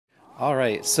All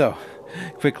right, so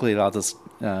quickly I'll just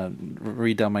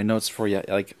read down my notes for you.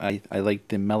 Like I like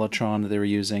the mellotron that they were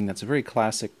using. That's a very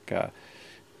classic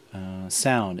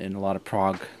sound in a lot of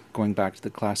prog. Going back to the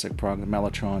classic prog, the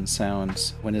mellotron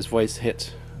sounds. When his voice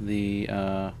hit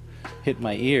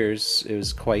my ears, it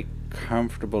was quite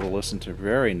comfortable to listen to.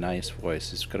 Very nice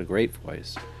voice. He's got a great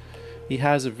voice. He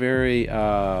has a very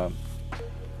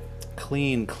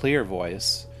clean, clear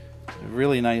voice.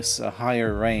 Really nice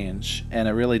higher range, and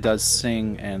it really does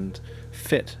sing and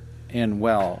fit in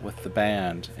well with the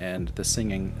band and the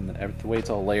singing, and the way it's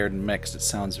all layered and mixed. It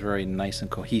sounds very nice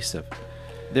and cohesive.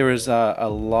 There was a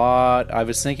lot. I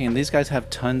was thinking these guys have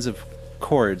tons of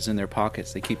chords in their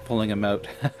pockets. They keep pulling them out.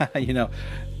 You know,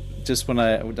 just when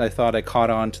I thought I caught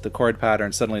on to the chord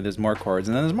pattern, suddenly there's more chords,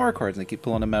 and then there's more chords, and they keep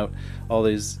pulling them out. All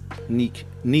these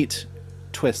neat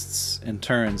twists and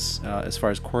turns as far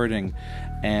as chording,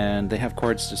 and they have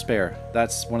chords to spare.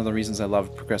 That's one of the reasons I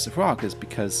love progressive rock, is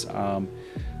because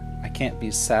I can't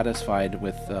be satisfied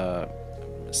with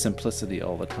simplicity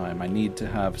all the time. I need to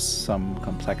have some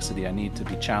complexity. I need to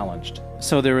be challenged.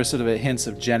 So there were sort of a hints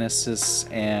of Genesis,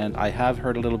 and I have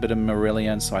heard a little bit of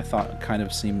Marillion, so I thought it kind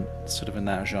of seemed sort of in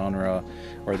that genre,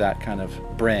 or that kind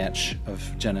of branch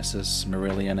of Genesis,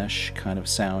 Marillion-ish kind of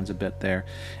sounds a bit there.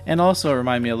 And also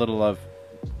remind me a little of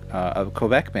a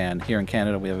Quebec band. Here in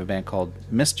Canada we have a band called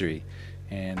Mystery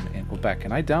in Quebec,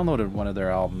 and I downloaded one of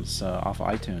their albums off of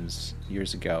iTunes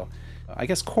years ago. I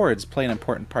guess chords play an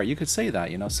important part. You could say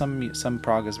that, you know, some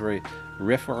prog is very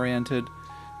riff oriented,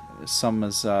 some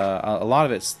is a lot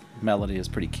of its melody is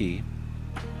pretty key,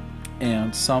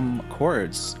 and some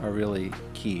chords are really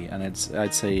key, and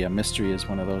I'd say Mystery is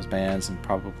one of those bands, and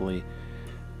probably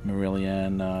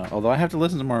Marillion, although I have to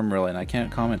listen to more Marillion. I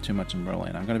can't comment too much on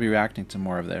Marillion. I'm going to be reacting to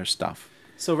more of their stuff.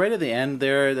 So right at the end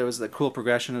there was the cool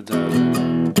progression of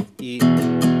the E,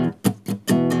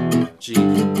 G,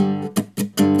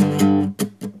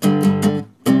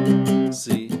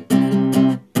 C,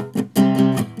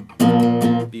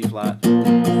 B flat.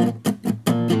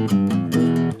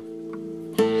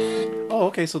 Oh,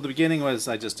 okay, so the beginning was,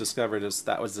 I just discovered,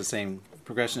 that was the same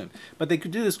progression. But they could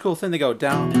do this cool thing. They go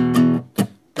down,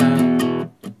 down.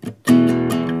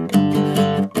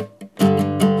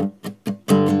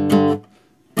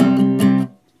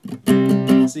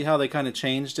 See how they kind of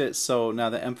changed it? So now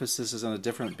the emphasis is on a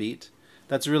different beat.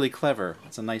 That's really clever.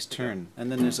 It's a nice turn. And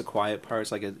then there's a quiet part.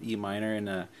 It's like an E minor and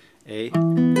a A.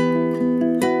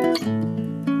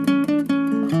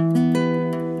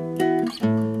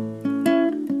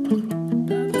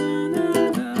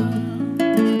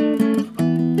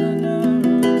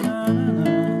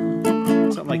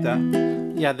 Something like that.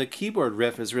 Yeah, the keyboard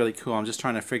riff is really cool. I'm just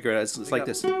trying to figure it out. It's like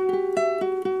this.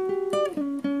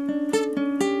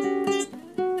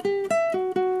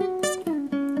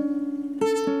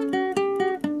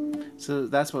 So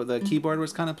that's what the keyboard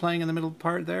was kind of playing in the middle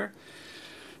part there.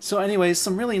 So anyways,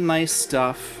 some really nice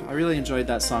stuff. I really enjoyed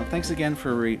that song. Thanks again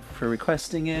for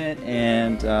requesting it.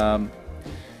 And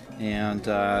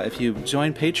if you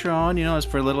join Patreon, you know, it's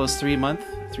for little as $3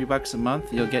 a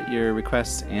month, you'll get your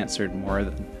requests answered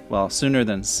sooner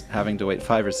than having to wait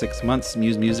 5 or 6 months.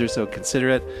 Muser, so consider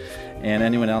it. And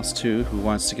anyone else too who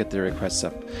wants to get their requests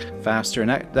up faster, and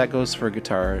that goes for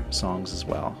guitar songs as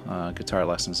well, guitar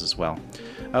lessons as well.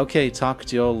 Okay, talk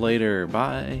to you all later.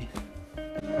 Bye.